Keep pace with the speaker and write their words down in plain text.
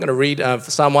I'm going to read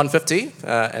Psalm 150,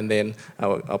 and then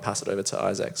I'll pass it over to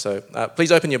Isaac. So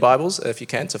please open your Bibles, if you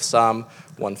can, to Psalm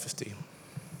 150.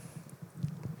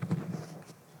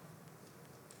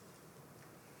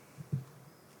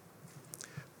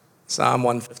 Psalm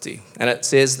 150, and it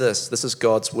says this is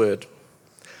God's word.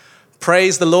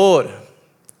 Praise the Lord.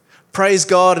 Praise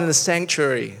God in his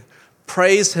sanctuary.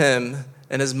 Praise him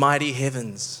in his mighty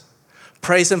heavens.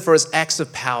 Praise him for his acts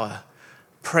of power.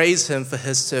 Praise him for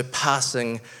his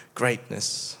surpassing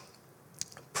greatness.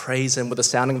 Praise him with the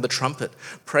sounding of the trumpet.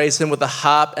 Praise him with the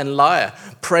harp and lyre.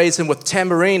 Praise him with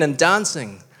tambourine and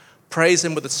dancing. Praise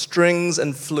him with the strings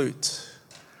and flute.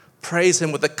 Praise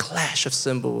him with the clash of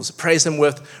cymbals. Praise him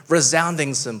with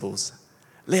resounding cymbals.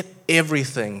 Let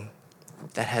everything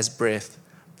that has breath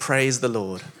praise the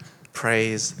Lord.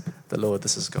 Praise the Lord.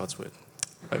 This is God's word.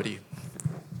 Over to you.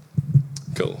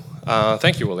 Cool.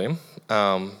 Thank you, William.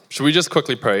 Should we just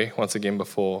quickly pray once again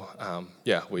before,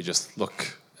 we just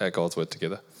look at God's word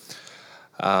together?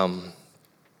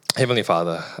 Heavenly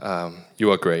Father,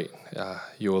 you are great.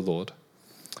 You are Lord.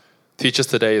 Teach us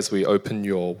today as we open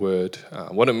your word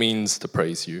what it means to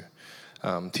praise you.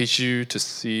 Teach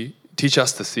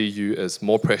us to see you as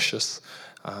more precious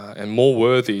and more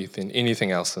worthy than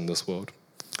anything else in this world.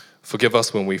 Forgive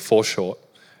us when we fall short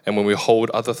and when we hold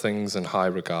other things in high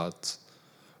regards.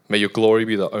 May your glory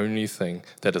be the only thing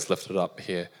that is lifted up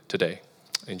here today.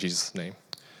 In Jesus' name,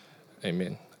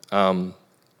 amen.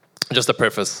 Just a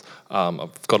preface,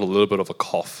 I've got a little bit of a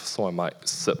cough, so I might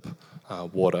sip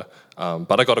water.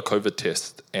 But I got a COVID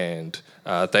test, and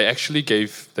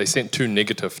they sent 2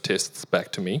 negative tests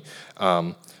back to me.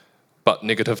 But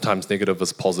negative times negative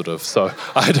is positive, so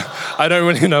I don't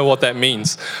really know what that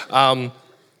means. Psalm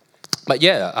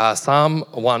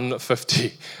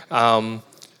 150.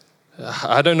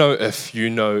 I don't know if you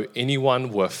know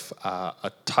anyone with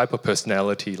a type of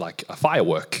personality like a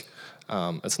firework.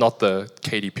 It's not the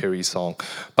Katy Perry song,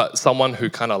 but someone who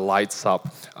kind of lights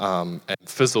up and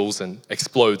fizzles and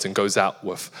explodes and goes out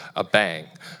with a bang.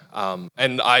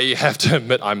 And I have to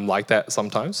admit I'm like that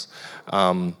sometimes.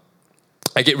 I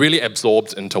get really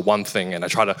absorbed into one thing and I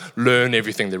try to learn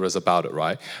everything there is about it,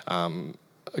 right?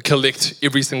 Collect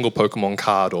every single Pokemon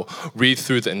card or read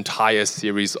through the entire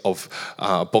series of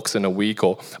books in a week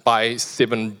or buy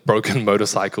 7 broken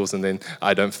motorcycles and then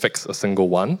I don't fix a single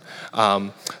one.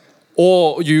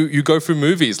 Or you go through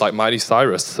movies like Miley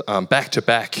Cyrus, back to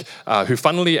back, who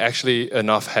funnily actually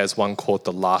enough has one called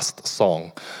The Last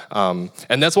Song.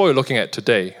 And that's what we're looking at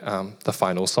today, the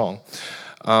final song.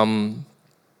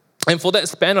 And for that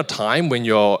span of time when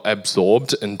you're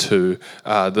absorbed into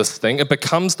this thing, it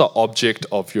becomes the object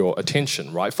of your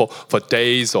attention, right? For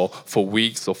days or for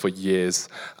weeks or for years.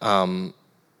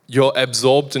 You're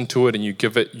absorbed into it and you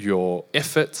give it your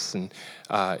efforts and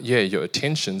your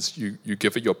attentions, you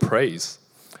give it your praise.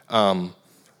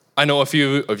 I know a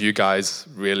few of you guys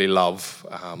really love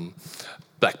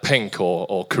Blackpink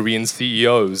or Korean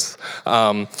CEOs,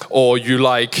 or you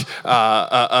like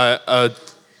a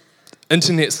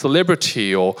internet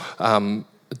celebrity or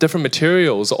different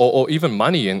materials or even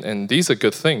money, and these are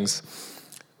good things.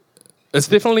 It's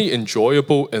definitely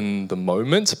enjoyable in the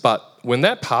moment, but when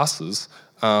that passes,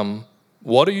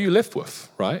 what are you left with,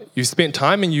 right? You've spent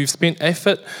time and you've spent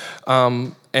effort,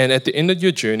 and at the end of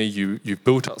your journey, you've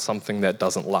built up something that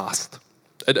doesn't last.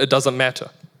 It doesn't matter.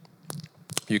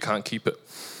 You can't keep it.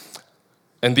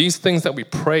 And these things that we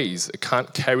praise, it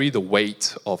can't carry the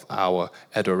weight of our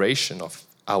adoration, of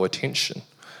our attention.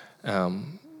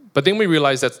 But then we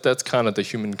realize that's kind of the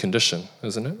human condition,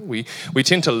 isn't it? We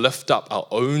tend to lift up our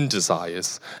own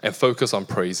desires and focus on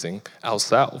praising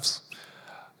ourselves.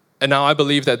 And now I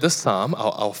believe that this psalm,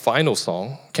 our final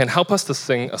song, can help us to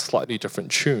sing a slightly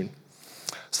different tune.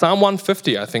 Psalm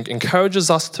 150, I think, encourages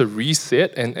us to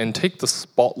reset and take the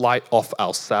spotlight off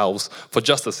ourselves for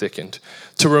just a second,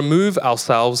 to remove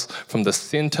ourselves from the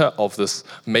center of this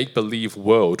make-believe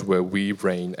world where we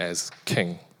reign as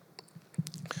king.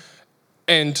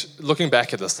 And looking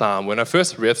back at the psalm, when I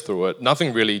first read through it,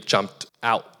 nothing really jumped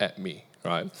out at me,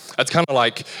 right? It's kind of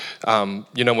like, when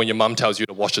your mum tells you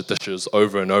to wash the dishes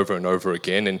over and over and over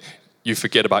again, and you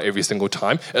forget about every single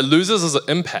time. It loses its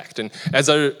impact. And as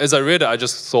I read it, I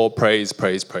just saw praise,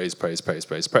 praise, praise, praise, praise,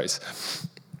 praise, praise.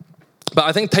 But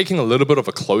I think taking a little bit of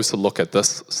a closer look at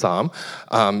this psalm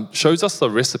shows us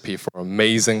the recipe for an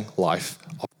amazing life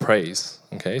of praise.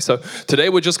 Okay, so today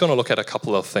we're just going to look at a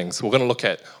couple of things. We're going to look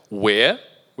at where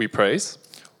we praise,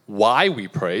 why we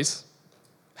praise,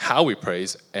 how we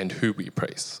praise, and who we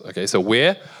praise. Okay, so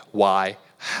where, why,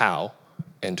 how,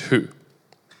 and who.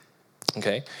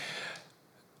 Okay.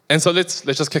 And so let's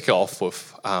just kick it off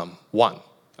with 1,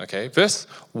 okay? Verse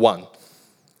 1.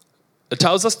 it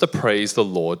tells us to praise the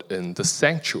Lord in the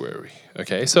sanctuary.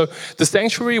 Okay, so the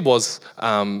sanctuary was,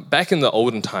 back in the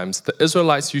olden times, the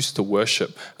Israelites used to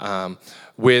worship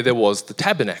where there was the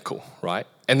tabernacle, right?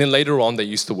 And then later on, they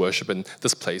used to worship in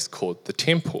this place called the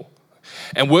temple.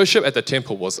 And worship at the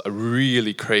temple was a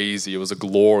really crazy, it was a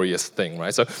glorious thing,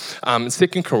 right? So in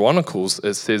 2 Chronicles,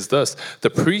 it says this: the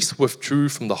priests withdrew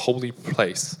from the holy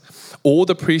place. All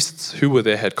the priests who were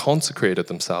there had consecrated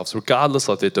themselves, regardless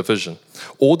of their division.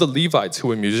 All the Levites who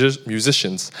were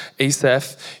musicians,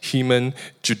 Asaph, Heman,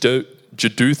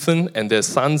 Jeduthun, and their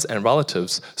sons and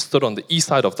relatives stood on the east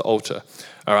side of the altar.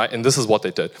 All right, and this is what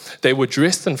they did. They were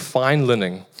dressed in fine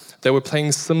linen. They were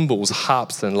playing cymbals,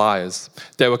 harps, and lyres.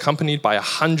 They were accompanied by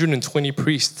 120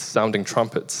 priests sounding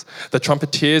trumpets. The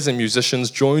trumpeters and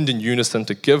musicians joined in unison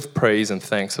to give praise and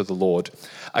thanks to the Lord.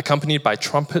 Accompanied by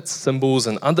trumpets, cymbals,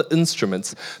 and other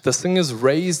instruments, the singers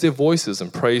raised their voices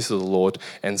in praise to the Lord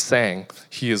and sang,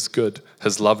 "He is good,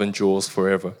 his love endures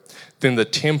forever." Then the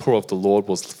temple of the Lord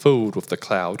was filled with the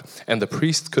cloud, and the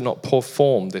priests could not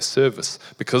perform their service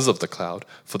because of the cloud,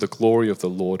 for the glory of the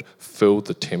Lord filled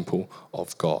the temple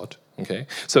of God. Okay,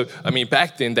 so I mean,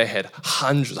 back then they had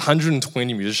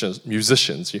 120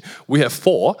 musicians. We have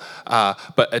 4,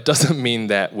 but it doesn't mean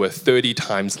that we're 30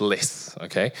 times less.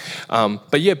 Okay,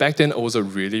 but yeah, back then it was a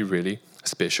really, really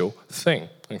special thing.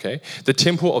 Okay, the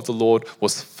temple of the Lord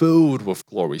was filled with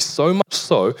glory, so much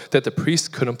so that the priests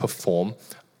couldn't perform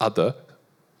other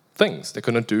things. They're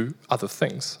going to do other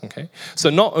things, okay? So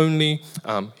not only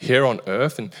here on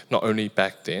earth and not only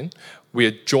back then, we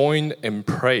are joined in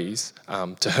praise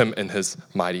to him in his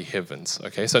mighty heavens,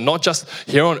 okay? So not just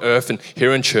here on earth and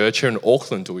here in church, here in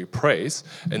Auckland do we praise.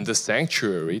 In the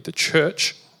sanctuary, the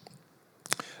church,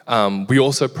 we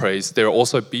also praise. There are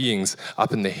also beings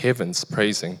up in the heavens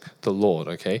praising the Lord,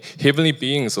 okay? Heavenly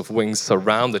beings of wings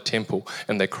surround the temple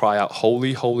and they cry out,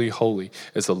 "Holy, holy, holy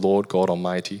is the Lord God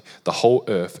Almighty. The whole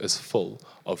earth is full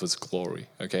of his glory,"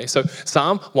 okay? So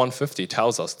Psalm 150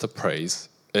 tells us to praise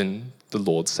in the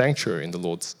Lord's sanctuary, in the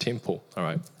Lord's temple, all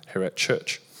right, here at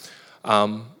church.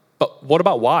 But what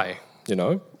about why? You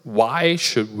know, why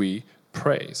should we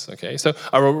praise? Okay, so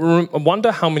I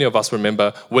wonder how many of us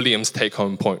remember William's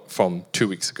take-home point from 2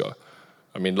 weeks ago.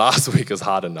 I mean, last week is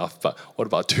hard enough, but what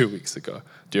about 2 weeks ago?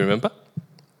 Do you remember?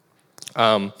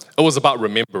 It was about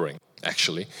remembering,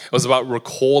 actually. It was about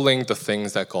recalling the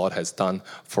things that God has done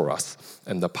for us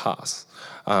in the past.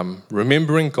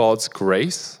 Remembering God's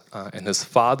grace and his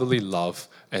fatherly love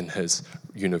and his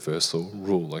universal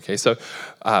rule. Okay, so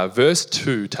verse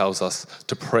 2 tells us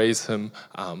to praise him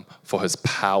for his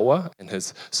power and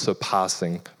his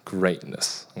surpassing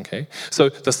greatness. Okay, so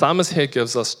the psalmist here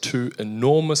gives us 2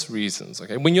 enormous reasons.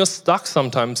 Okay, when you're stuck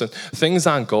sometimes and things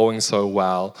aren't going so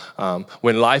well,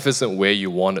 when life isn't where you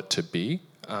want it to be,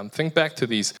 think back to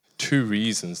these 2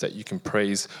 reasons that you can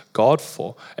praise God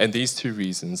for, and these 2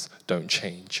 reasons don't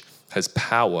change: his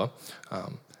power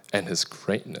and his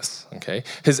greatness, okay?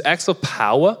 His acts of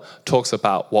power talks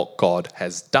about what God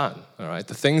has done, all right?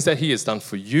 The things that he has done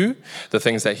for you, the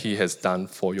things that he has done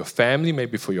for your family,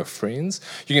 maybe for your friends.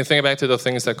 You can think back to the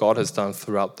things that God has done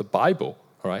throughout the Bible,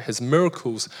 all right? His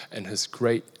miracles and his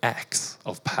great acts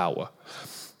of power.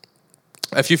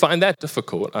 If you find that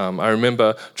difficult, I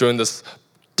remember during this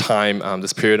time,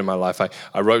 this period in my life,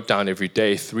 I wrote down every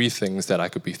day 3 things that I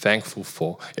could be thankful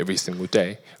for every single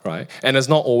day, right? And it's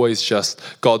not always just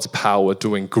God's power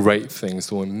doing great things,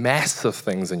 doing massive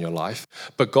things in your life,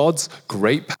 but God's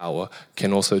great power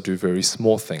can also do very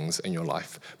small things in your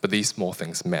life, but these small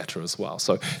things matter as well.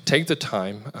 So take the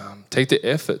time, take the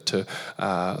effort to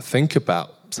think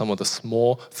about some of the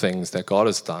small things that God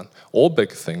has done, or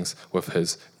big things, with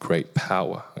his great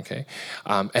power, okay?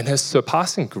 And his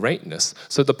surpassing greatness.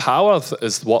 So the power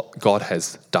is what God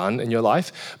has done in your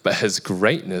life, but his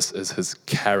greatness is his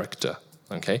character,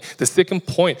 okay? The second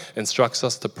point instructs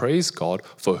us to praise God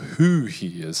for who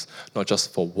he is, not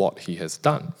just for what he has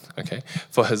done, okay?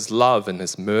 For his love and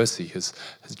his mercy, his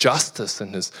justice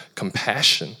and his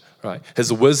compassion, right?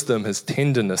 His wisdom, his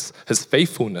tenderness, his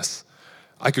faithfulness.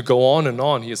 I could go on and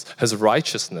on. His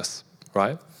righteousness,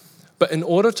 right? But in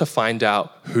order to find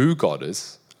out who God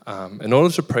is, in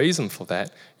order to praise him for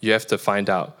that, you have to find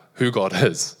out who God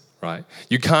is, right?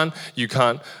 You can't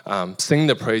sing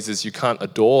the praises, you can't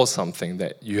adore something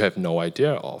that you have no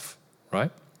idea of, right?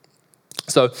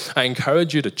 So I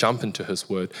encourage you to jump into his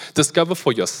word, discover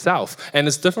for yourself, and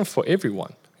it's different for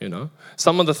everyone, you know?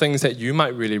 Some of the things that you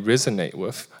might really resonate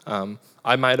with,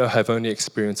 I might have only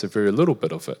experienced a very little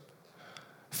bit of it.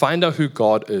 Find out who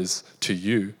God is to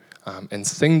you and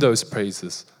sing those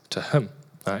praises to him,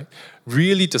 right?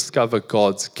 Really discover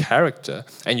God's character,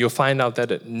 and you'll find out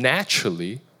that it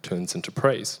naturally turns into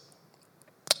praise.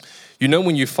 You know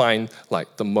when you find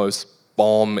like the most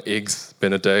bomb eggs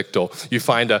Benedict, or you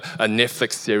find a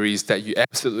Netflix series that you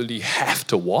absolutely have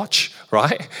to watch,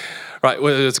 right? Right,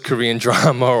 whether it's Korean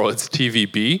drama or it's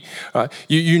TVB, right?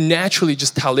 You naturally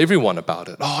just tell everyone about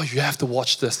it. Oh, you have to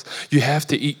watch this. You have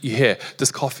to eat here.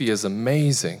 This coffee is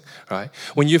amazing, right?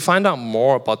 When you find out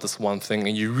more about this one thing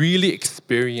and you really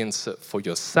experience it for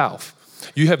yourself,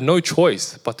 you have no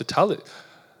choice but to tell it,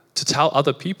 to tell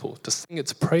other people, to sing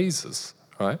its praises,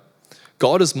 right?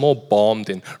 God is more bomb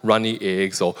than runny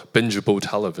eggs or bingeable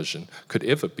television could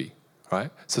ever be. Right?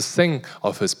 So sing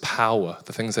of his power,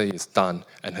 the things that he has done,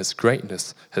 and his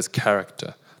greatness, his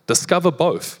character. Discover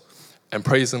both and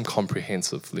praise him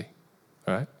comprehensively.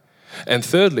 Right? And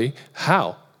thirdly,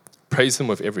 how? Praise him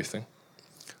with everything.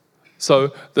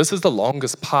 So this is the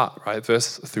longest part, right?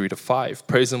 Verse 3 to 5.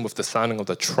 Praise him with the sounding of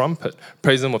the trumpet.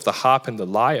 Praise him with the harp and the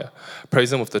lyre.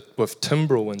 Praise him with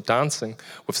timbrel and dancing,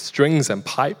 with strings and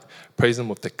pipe. Praise him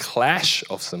with the clash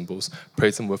of cymbals.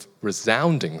 Praise him with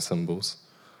resounding cymbals.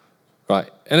 Right?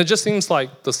 And it just seems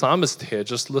like the psalmist here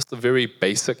just lists a very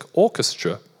basic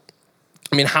orchestra.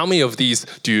 I mean, how many of these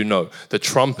do you know? The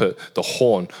trumpet, the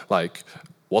horn, like,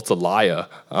 what's a lyre?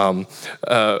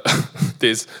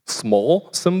 There's small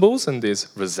cymbals and there's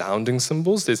resounding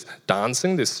cymbals. There's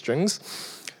dancing, there's strings.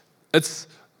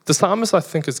 The psalmist, I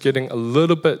think, is getting a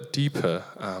little bit deeper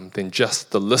than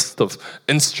just the list of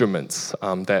instruments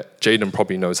that Jaden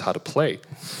probably knows how to play.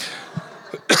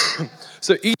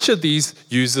 So each of these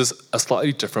uses a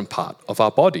slightly different part of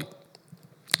our body.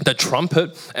 The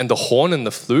trumpet and the horn and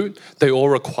the flute, they all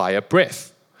require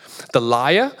breath. The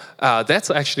lyre, that's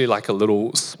actually like a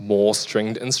little small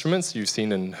stringed instrument you've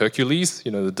seen in Hercules,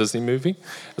 you know, the Disney movie.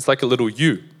 It's like a little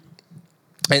U.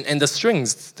 And the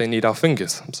strings, they need our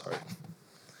fingers. I'm sorry,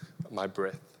 my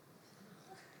breath.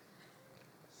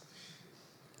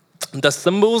 The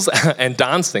cymbals and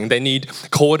dancing, they need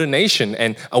coordination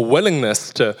and a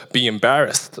willingness to be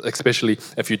embarrassed, especially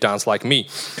if you dance like me.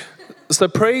 So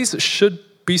praise should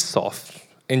be soft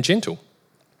and gentle.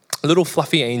 Little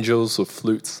fluffy angels with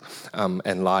flutes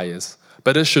and lyres.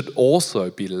 But it should also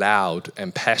be loud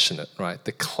and passionate, right?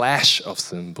 The clash of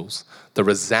cymbals, the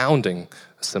resounding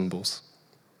cymbals.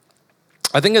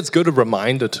 I think it's good a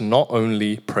reminder to not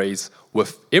only praise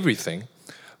with everything,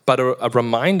 but a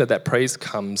reminder that praise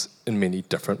comes in many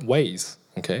different ways,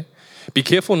 okay? Be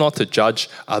careful not to judge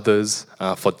others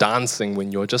for dancing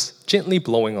when you're just gently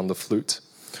blowing on the flute,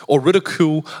 or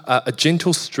ridicule a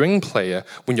gentle string player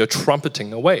when you're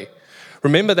trumpeting away.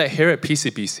 Remember that here at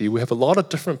PCBC, we have a lot of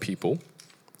different people,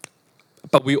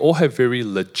 but we all have very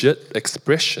legit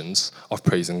expressions of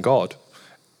praising God.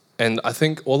 And I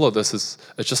think all of this is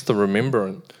just to remember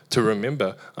and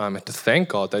to thank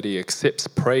God that he accepts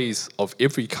praise of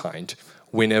every kind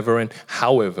whenever and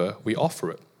however we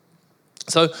offer it.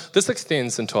 So this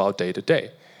extends into our day-to-day.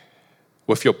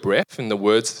 With your breath and the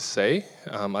words to say,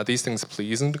 are these things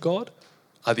pleasing to God?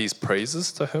 Are these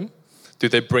praises to him? Do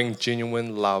they bring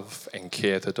genuine love and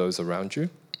care to those around you?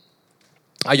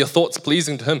 Are your thoughts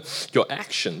pleasing to him? Your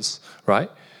actions, right?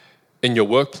 In your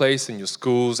workplace, in your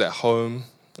schools, at home,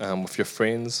 with your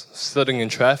friends, sitting in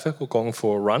traffic or going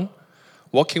for a run?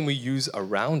 What can we use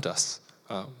around us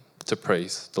to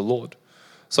praise the Lord?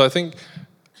 So I think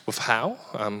with how,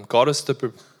 God is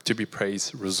to be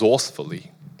praised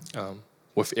resourcefully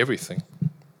with everything.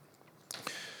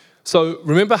 So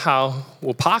remember how,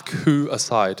 we'll park who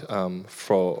aside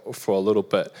for a little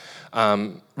bit.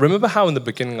 Remember how in the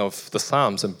beginning of the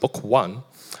Psalms, in Book 1,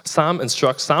 Psalm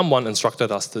 1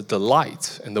 instructed us to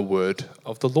delight in the word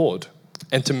of the Lord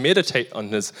and to meditate on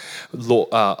his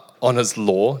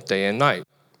law day and night.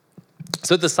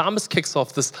 So the psalmist kicks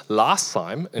off this last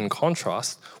psalm, in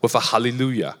contrast, with a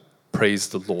hallelujah, praise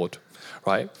the Lord,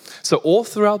 right? So all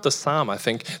throughout the psalm, I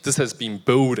think this has been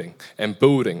building and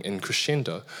building in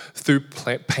crescendo through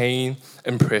pain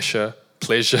and pleasure,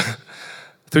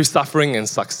 through suffering and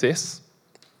success,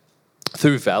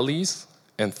 through valleys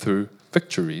and through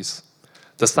victories.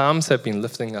 The psalms have been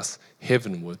lifting us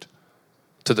heavenward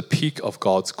to the peak of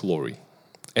God's glory,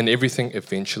 and everything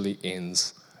eventually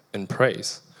ends in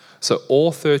praise. So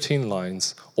all 13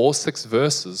 lines, all 6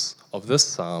 verses of this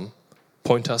psalm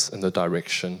point us in the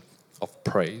direction of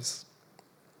praise.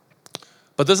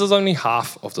 But this is only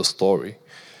half of the story.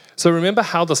 So remember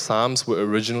how the psalms were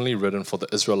originally written for the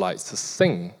Israelites to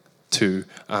sing to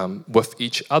with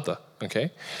each other.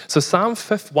 Okay, so Psalm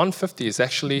 150 is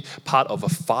actually part of a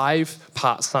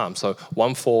 5-part psalm. So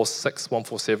 146,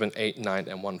 147, 8, 9,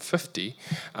 and 150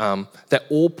 that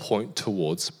all point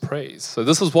towards praise. So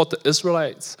this is what the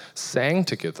Israelites sang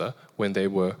together when they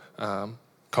were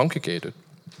congregated.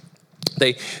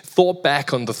 They thought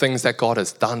back on the things that God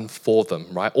has done for them,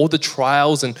 right? All the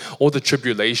trials and all the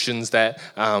tribulations that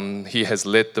he has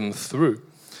led them through.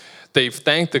 They've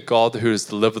thanked the God who has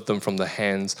delivered them from the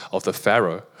hands of the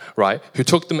Pharaoh, right? Who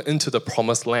took them into the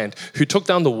promised land, who took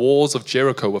down the walls of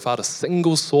Jericho without a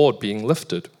single sword being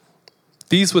lifted.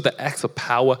 These were the acts of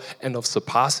power and of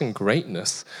surpassing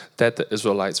greatness that the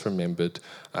Israelites remembered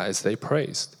as they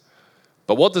praised.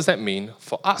 But what does that mean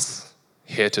for us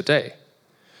here today,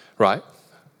 right?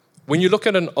 When you look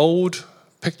at an old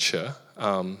picture,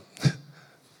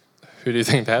 who do you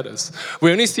think that is?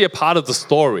 We only see a part of the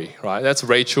story, right? That's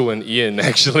Rachel and Ian,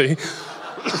 actually.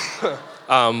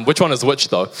 Which one is which,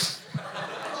 though?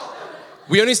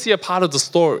 We only see a part of the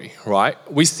story, right?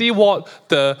 We see what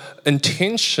the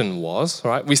intention was,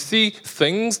 right? We see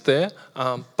things there,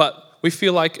 but we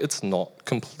feel like it's not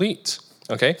complete,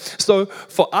 okay? So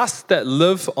for us that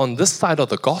live on this side of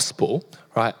the gospel,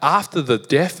 right, after the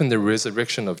death and the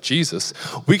resurrection of Jesus,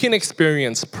 we can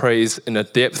experience praise in a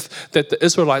depth that the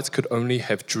Israelites could only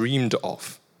have dreamed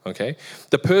of, okay?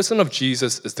 The person of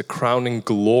Jesus is the crowning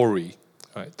glory,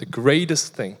 right? The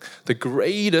greatest thing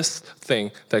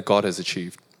that God has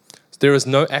achieved. There is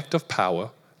no act of power,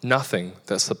 nothing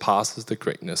that surpasses the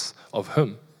greatness of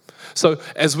Him. So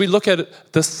as we look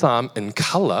at this psalm in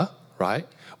color, right,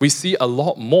 we see a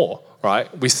lot more.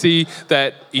 Right? We see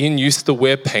that Ian used to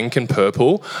wear pink and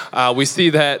purple. We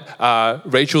see that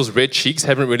Rachel's red cheeks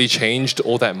haven't really changed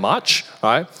all that much,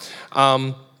 right?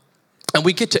 And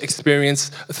we get to experience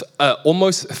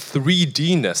almost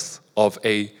 3D-ness of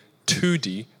a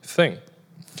 2D thing.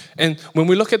 And when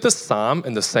we look at this psalm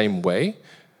in the same way,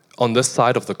 on this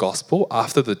side of the gospel,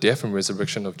 after the death and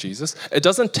resurrection of Jesus, it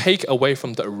doesn't take away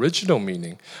from the original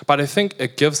meaning, but I think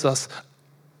it gives us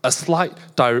a slight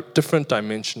different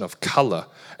dimension of color,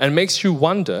 and makes you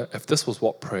wonder if this was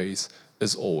what praise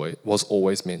was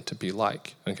always meant to be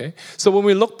like. Okay, so when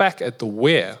we look back at the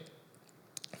where,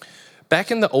 back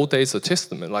in the old days of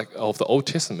the Old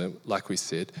Testament, like we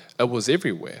said, it was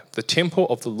everywhere. The temple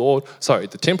of the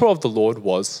Lord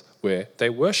was where they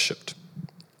worshipped.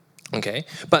 Okay,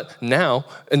 but now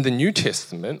in the New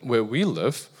Testament, where we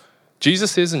live,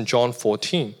 Jesus says in John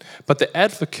 14, "But the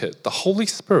Advocate, the Holy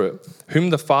Spirit,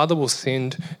 whom the Father will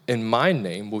send in my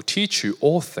name, will teach you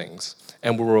all things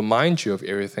and will remind you of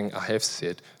everything I have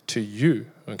said to you."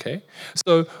 Okay?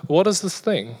 So what is this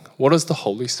thing? What is the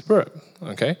Holy Spirit?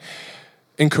 Okay?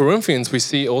 In Corinthians, we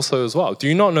see also as well, "Do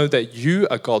you not know that you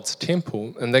are God's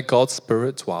temple and that God's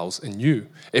Spirit dwells in you?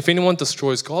 If anyone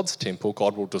destroys God's temple,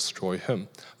 God will destroy him.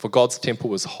 For God's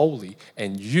temple is holy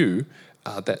and you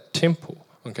are that temple."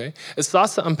 Okay, it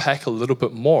starts to unpack a little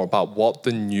bit more about what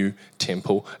the new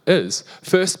temple is.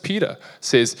 1 Peter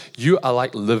says, "You are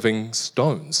like living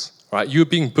stones." Right? You're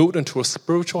being built into a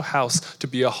spiritual house to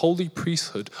be a holy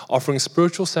priesthood, offering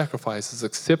spiritual sacrifices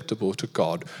acceptable to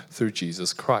God through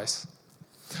Jesus Christ.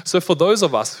 So for those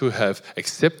of us who have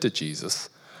accepted Jesus,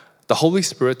 the Holy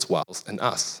Spirit dwells in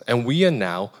us, and we are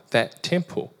now that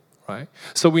temple. Right?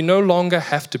 So we no longer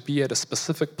have to be at a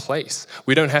specific place.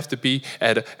 We don't have to be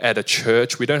at a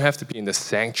church. We don't have to be in the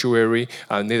sanctuary,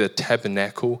 near the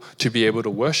tabernacle to be able to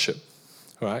worship.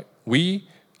 Right? We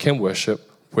can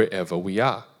worship wherever we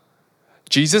are.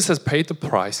 Jesus has paid the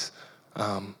price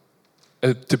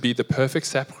to be the perfect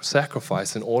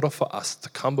sacrifice in order for us to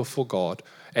come before God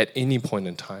at any point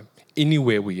in time,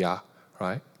 anywhere we are.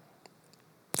 Right?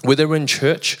 Whether we're in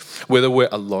church, whether we're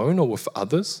alone or with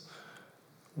others,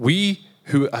 we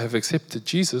who have accepted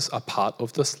Jesus are part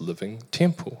of this living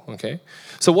temple, okay?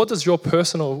 So what does your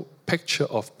personal picture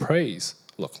of praise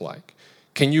look like?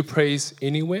 Can you praise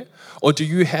anywhere? Or do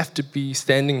you have to be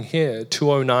standing here,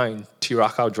 209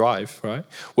 Tirakau Drive, right?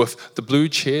 With the blue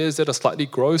chairs that are slightly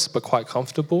gross but quite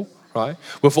comfortable, right?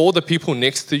 With all the people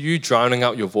next to you drowning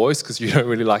out your voice because you don't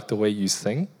really like the way you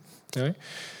sing, right?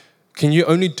 Can you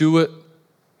only do it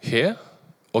here?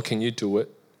 Or can you do it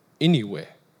anywhere?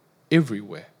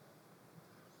 Everywhere.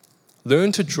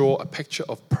 Learn to draw a picture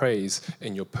of praise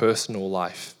in your personal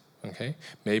life, okay?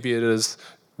 Maybe it is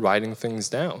writing things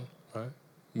down, right?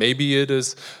 Maybe it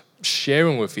is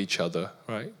sharing with each other,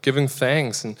 right? Giving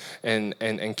thanks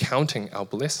and counting our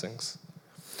blessings.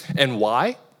 And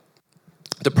why?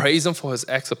 To praise Him for His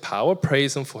acts of power,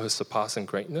 praise Him for His surpassing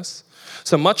greatness.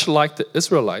 So much like the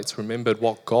Israelites remembered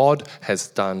what God has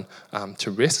done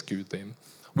to rescue them,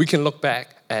 we can look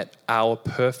back at our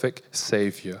perfect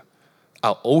Savior,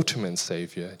 our ultimate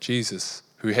Savior, Jesus,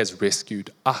 who has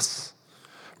rescued us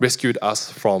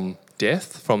from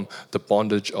death, from the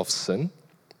bondage of sin.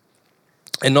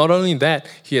 And not only that,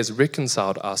 He has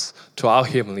reconciled us to our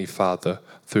Heavenly Father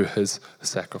through His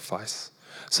sacrifice.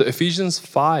 So Ephesians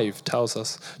 5 tells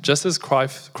us, just as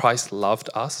Christ loved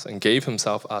us and gave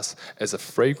himself us as a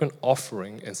fragrant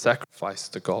offering and sacrifice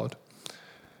to God,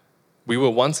 we were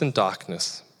once in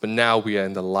darkness, but now we are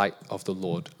in the light of the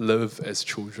Lord. Live as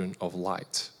children of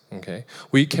light. Okay,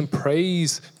 we can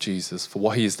praise Jesus for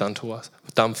what he has done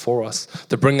for us,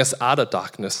 to bring us out of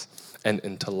darkness and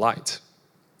into light.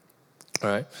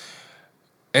 All right,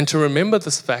 and to remember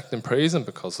this fact and praise him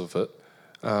because of it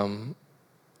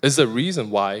is the reason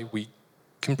why we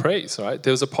can praise. Right,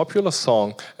 there was a popular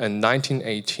song in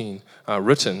 1918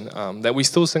 written that we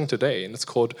still sing today, and it's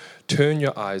called "Turn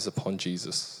Your Eyes Upon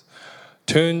Jesus."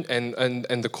 Turn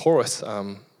and the chorus,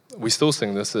 we still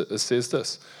sing this. It says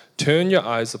this. Turn your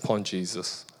eyes upon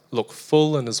Jesus, look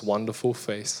full in his wonderful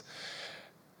face,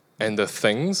 and the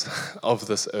things of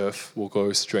this earth will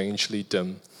go strangely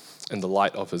dim in the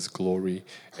light of his glory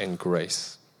and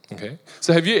grace. Okay?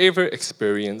 So have you ever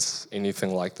experienced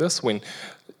anything like this? When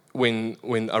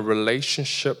a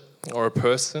relationship or a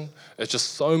person is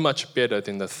just so much better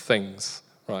than the things,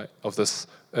 right, of this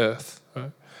earth,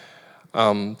 right?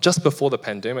 Just before the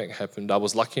pandemic happened, I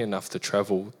was lucky enough to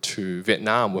travel to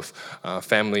Vietnam with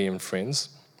family and friends.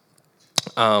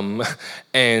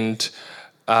 And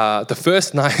the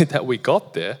first night that we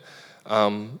got there,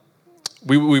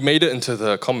 we made it into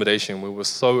the accommodation. We were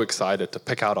so excited to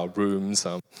pick out our rooms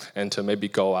and to maybe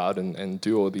go out and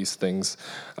do all these things.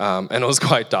 And it was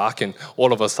quite dark, and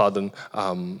all of a sudden,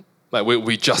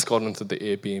 we just got into the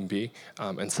Airbnb,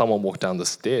 and someone walked down the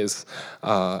stairs.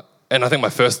 And I think my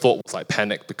first thought was like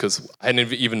panic, because I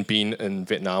hadn't even been in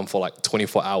Vietnam for like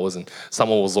 24 hours and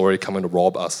someone was already coming to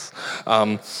rob us.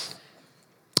 But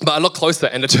I looked closer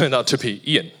and it turned out to be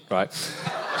Ian, right?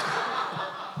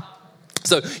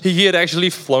 So he had actually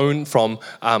flown from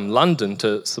London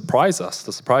to surprise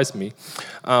me.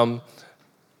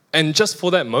 And just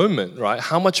for that moment, right,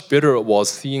 how much better it was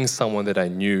seeing someone that I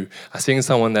knew, seeing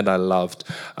someone that I loved,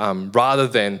 rather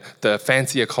than the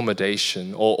fancy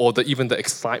accommodation or even the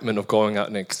excitement of going out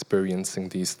and experiencing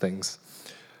these things.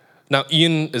 Now,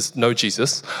 Ian is no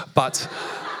Jesus, but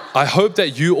I hope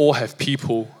that you all have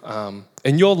people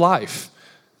in your life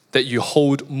that you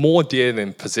hold more dear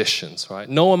than possessions, right?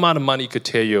 No amount of money could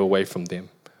tear you away from them,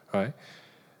 right?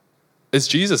 Is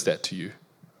Jesus that to you,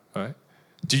 right?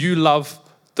 Do you love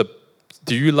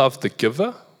the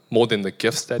giver more than the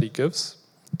gifts that he gives?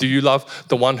 Do you love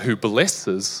the one who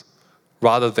blesses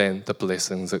rather than the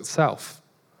blessings itself?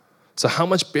 So how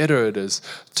much better it is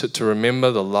to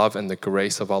remember the love and the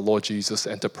grace of our Lord Jesus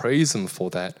and to praise him for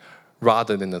that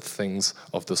rather than the things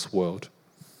of this world.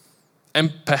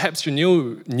 And perhaps you're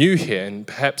new here, and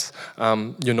perhaps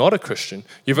you're not a Christian.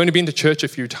 You've only been to church a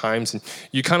few times, and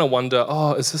you kind of wonder,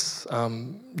 is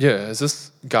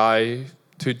this guy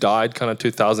who died kind of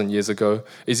 2,000 years ago,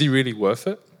 is he really worth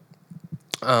it?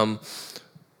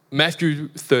 Matthew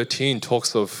 13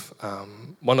 talks of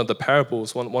one of the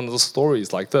parables, one of the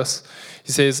stories like this.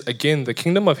 He says, again, the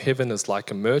kingdom of heaven is like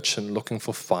a merchant looking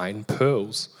for fine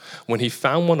pearls. When he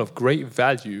found one of great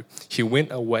value, he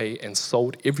went away and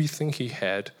sold everything he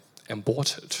had and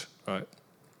bought it, right?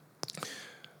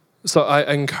 So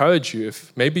I encourage you,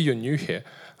 if maybe you're new here,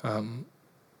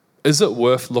 is it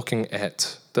worth looking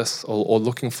at this or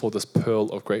looking for this pearl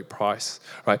of great price,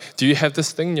 right? Do you have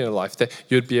this thing in your life that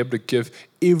you'd be able to give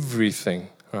everything,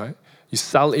 right? You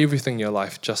sell everything in your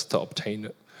life just to obtain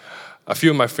it. A few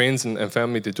of my friends and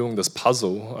family, they're doing this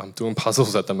puzzle. I'm doing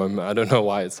puzzles at the moment. I don't know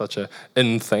why it's such a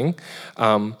in thing.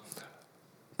 But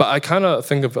I kind of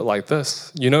think of it like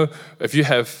this. You know, if you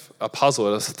have a puzzle,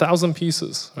 there's 1,000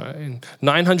 pieces, right? And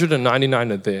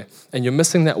 999 are there, and you're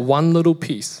missing that one little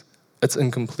piece. It's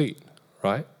incomplete,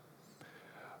 right?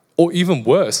 Or even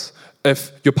worse,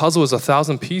 if your puzzle is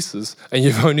 1,000 pieces and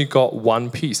you've only got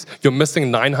one piece, you're missing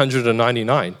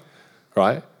 999,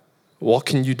 right? What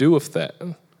can you do with that?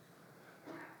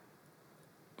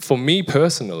 For me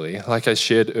personally, like I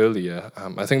shared earlier,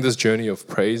 I think this journey of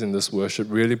praise and this worship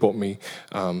really brought me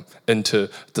into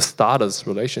the starter's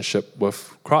relationship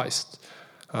with Christ.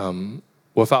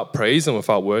 Without praise and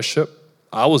without worship,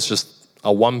 I was just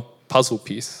a one puzzle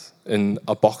piece in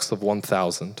a box of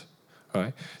 1,000.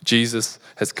 Right? Jesus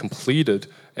has completed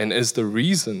and is the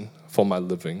reason for my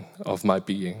living, of my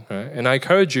being. Right? And I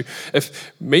encourage you,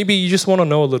 if maybe you just want to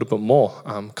know a little bit more,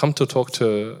 come to talk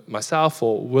to myself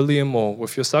or William or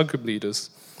with your cell group leaders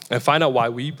and find out why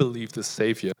we believe the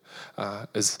Savior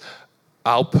is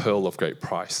our pearl of great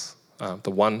price,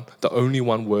 the only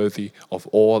one worthy of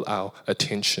all our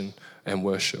attention and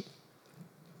worship.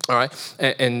 All right,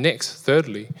 and next,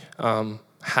 thirdly,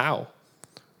 how?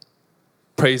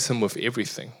 Praise him with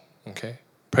everything, okay?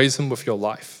 Praise him with your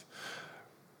life.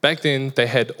 Back then, they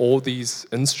had all these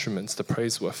instruments to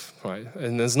praise with, right?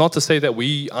 And it's not to say that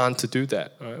we aren't to do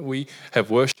that, right? We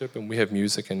have worship and we have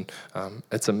music, and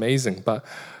it's amazing. But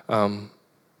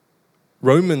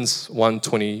Romans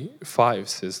 1:25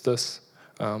 says this,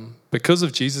 because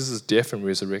of Jesus' death and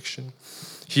resurrection,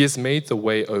 he has made the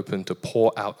way open to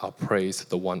pour out our praise to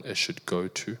the one it should go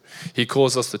to. He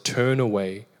calls us to turn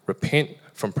away, repent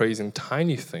from praising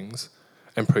tiny things,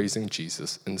 and praising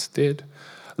Jesus instead.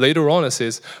 Later on, it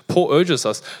says, Paul urges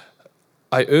us,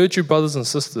 I urge you, brothers and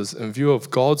sisters, in view of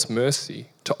God's mercy,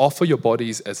 to offer your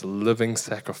bodies as a living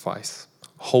sacrifice,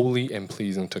 holy and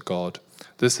pleasing to God.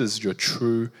 This is your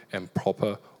true and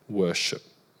proper worship.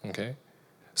 Okay?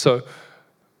 So,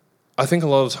 I think a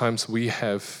lot of times we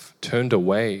have turned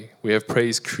away. We have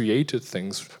praised created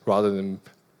things rather than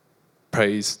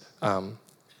praised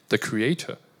the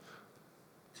Creator.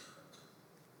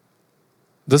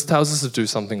 This tells us to do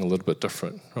something a little bit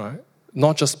different, right?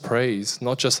 Not just praise,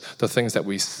 not just the things that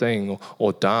we sing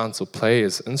or dance or play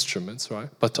as instruments, right?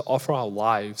 But to offer our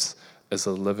lives as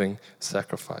a living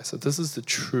sacrifice. So this is the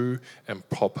true and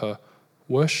proper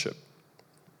worship.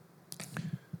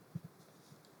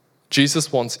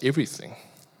 Jesus wants everything.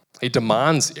 He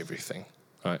demands everything,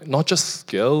 right? Not just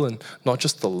skill and not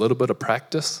just a little bit of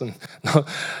practice. And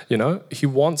he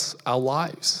wants our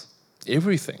lives,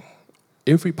 everything,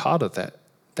 every part of that.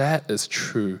 That is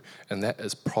true and that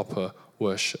is proper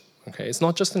worship. Okay, it's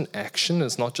not just an action.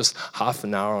 It's not just half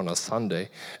an hour on a Sunday.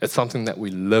 It's something that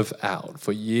we live out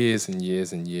for years and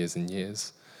years and years and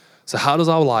years. So how does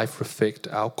our life reflect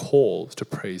our call to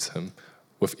praise Him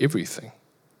with everything?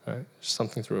 Right?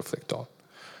 Something to reflect on.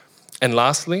 And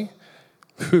lastly,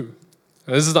 who?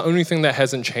 Now, this is the only thing that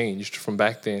hasn't changed from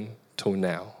back then till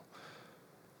now.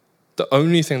 The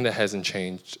only thing that hasn't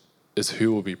changed is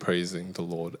who will be praising the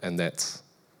Lord, and that's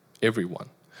everyone.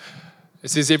 It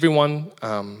says everyone,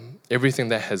 everything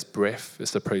that has breath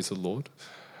is to praise the Lord.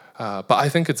 But I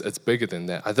think it's bigger than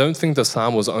that. I don't think the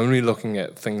psalm was only looking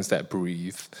at things that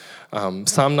breathe.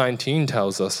 Psalm 19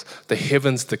 tells us, the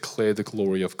heavens declare the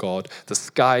glory of God. The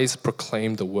skies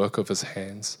proclaim the work of His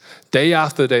hands. Day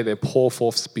after day they pour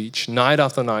forth speech. Night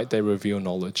after night they reveal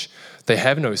knowledge. They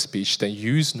have no speech. They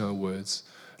use no words.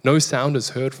 No sound is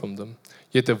heard from them.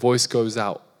 Yet their voice goes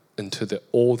out into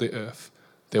all the earth.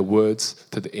 Their words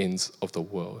to the ends of the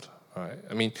world. All right?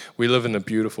 I mean, we live in a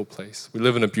beautiful place. We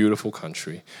live in a beautiful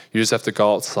country. You just have to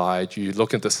go outside. You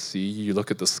look at the sea. You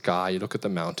look at the sky. You look at the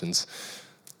mountains.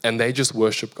 And they just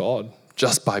worship God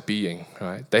just by being.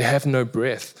 Right? They have no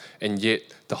breath. And yet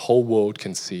the whole world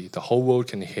can see. The whole world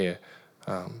can hear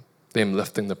them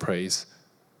lifting the praise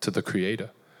to the Creator.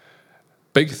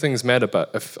 Big things matter,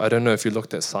 but I don't know if you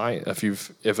looked at science, if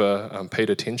you've ever paid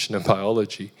attention in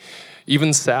biology,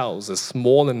 even cells, as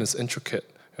small and as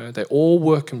intricate, they all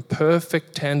work in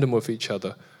perfect tandem with each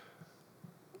other.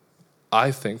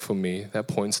 I think for me, that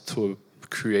points to a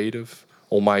creative,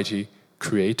 almighty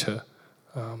Creator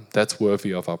that's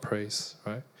worthy of our praise,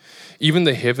 right? Even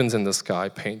the heavens and the sky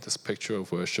paint this picture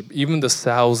of worship. Even the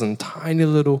cells and tiny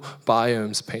little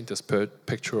biomes paint this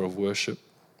picture of worship.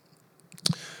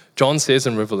 John says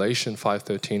in Revelation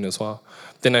 5:13 as well,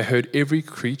 then I heard every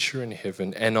creature in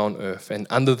heaven and on earth and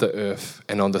under the earth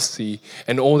and on the sea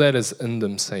and all that is in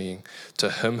them saying,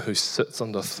 to Him who sits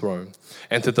on the throne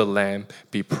and to the Lamb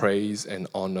be praise and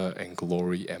honor and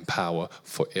glory and power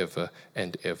forever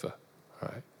and ever. All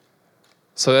right.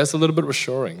 So that's a little bit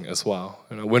reassuring as well.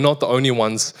 We're not the only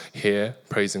ones here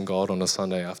praising God on a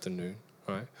Sunday afternoon.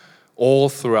 Right? All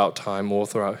throughout time, all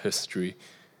throughout history,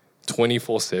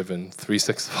 24/7,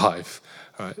 365,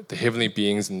 right? The heavenly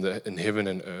beings in heaven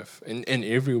and earth and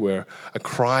everywhere are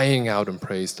crying out in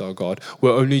praise to our God.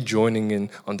 We're only joining in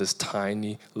on this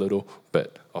tiny little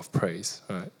bit of praise.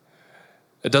 Right?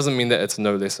 It doesn't mean that it's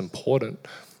no less important,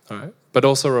 right? But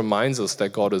also reminds us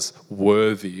that God is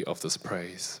worthy of this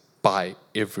praise by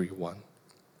everyone.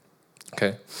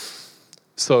 Okay?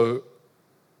 So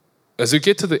as we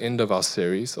get to the end of our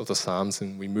series of the Psalms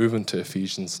and we move into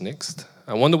Ephesians next,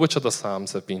 I wonder which of the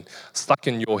Psalms have been stuck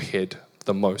in your head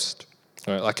the most.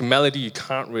 Right? Like a melody you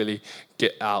can't really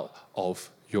get out of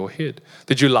your head.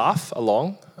 Did you laugh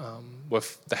along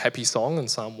with the happy song in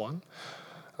Psalm 1?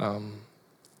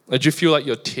 Did you feel like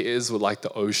your tears were like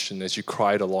the ocean as you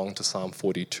cried along to Psalm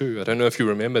 42? I don't know if you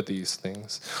remember these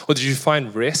things. Or did you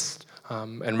find rest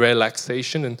and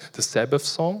relaxation in the Sabbath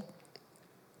song?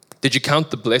 Did you count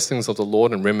the blessings of the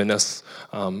Lord and reminisce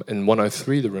in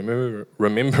 103, the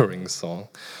remembering song?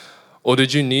 Or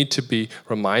did you need to be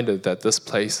reminded that this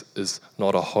place is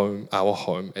not a home, our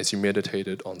home, as you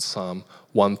meditated on Psalm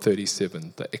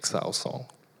 137, the exile song?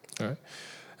 Right?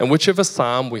 And whichever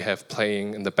psalm we have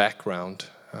playing in the background,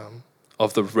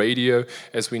 of the radio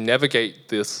as we navigate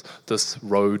this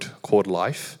road called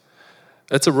life.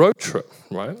 It's a road trip,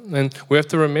 right? And we have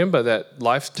to remember that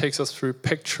life takes us through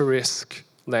picturesque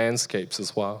landscapes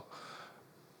as well.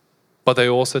 But they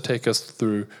also take us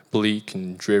through bleak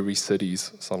and dreary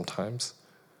cities sometimes.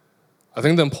 I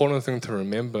think the important thing to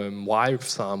remember and why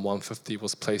Psalm 150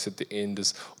 was placed at the end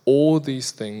is all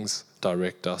these things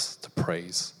direct us to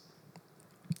praise.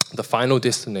 The final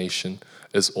destination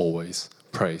is always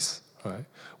praise, right?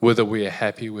 Whether we are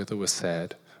happy, whether we're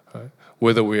sad, right?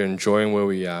 Whether we're enjoying where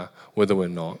we are, whether we're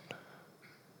not.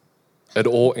 It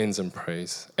all ends in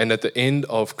praise. And at the end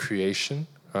of creation,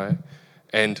 right,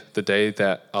 and the day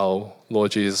that our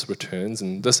Lord Jesus returns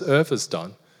and this earth is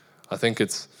done, I think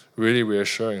it's really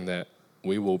reassuring that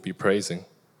we will be praising.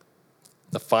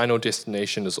 The final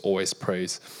destination is always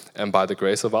praise. And by the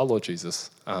grace of our Lord Jesus,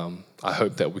 I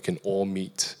hope that we can all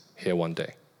meet here one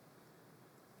day.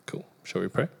 Cool. Shall we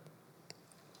pray?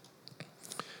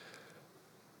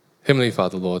 Heavenly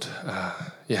Father, Lord,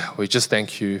 we just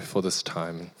thank you for this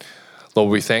time. Lord,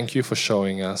 we thank you for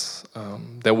showing us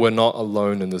that we're not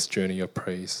alone in this journey of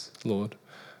praise, Lord.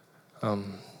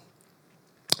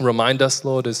 Remind us,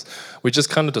 Lord, as we just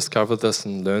kind of discover this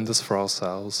and learn this for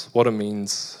ourselves, what it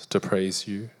means to praise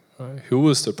you, right? Who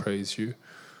is to praise you,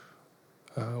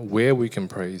 where we can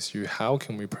praise you, how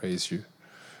can we praise you.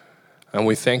 And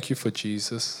we thank you for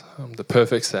Jesus, the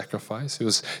perfect sacrifice, who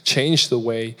has changed the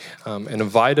way and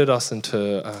invited us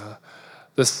into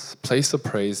this place of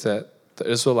praise that the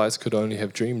Israelites could only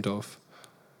have dreamed of.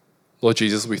 Lord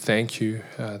Jesus, we thank you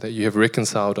that you have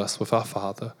reconciled us with our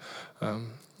Father,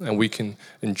 and we can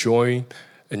enjoy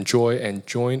and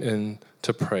join in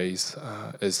to praise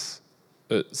as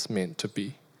it's meant to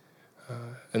be.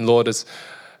 And Lord, as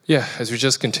we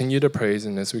just continue to praise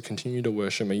and as we continue to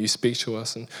worship, may you speak to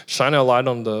us and shine a light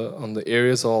on the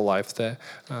areas of our life that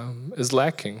is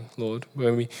lacking, Lord,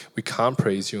 where we can't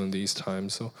praise you in these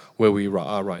times or where we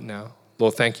are right now.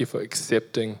 Lord, thank you for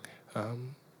accepting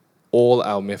all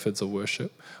our methods of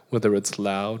worship, whether it's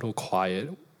loud or quiet,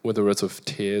 whether it's with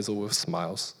tears or with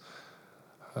smiles.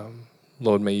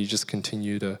 Lord, may you just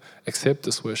continue to accept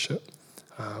this worship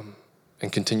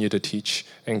and continue to teach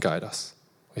and guide us.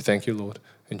 We thank you, Lord.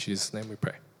 In Jesus' name we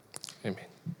pray. Amen.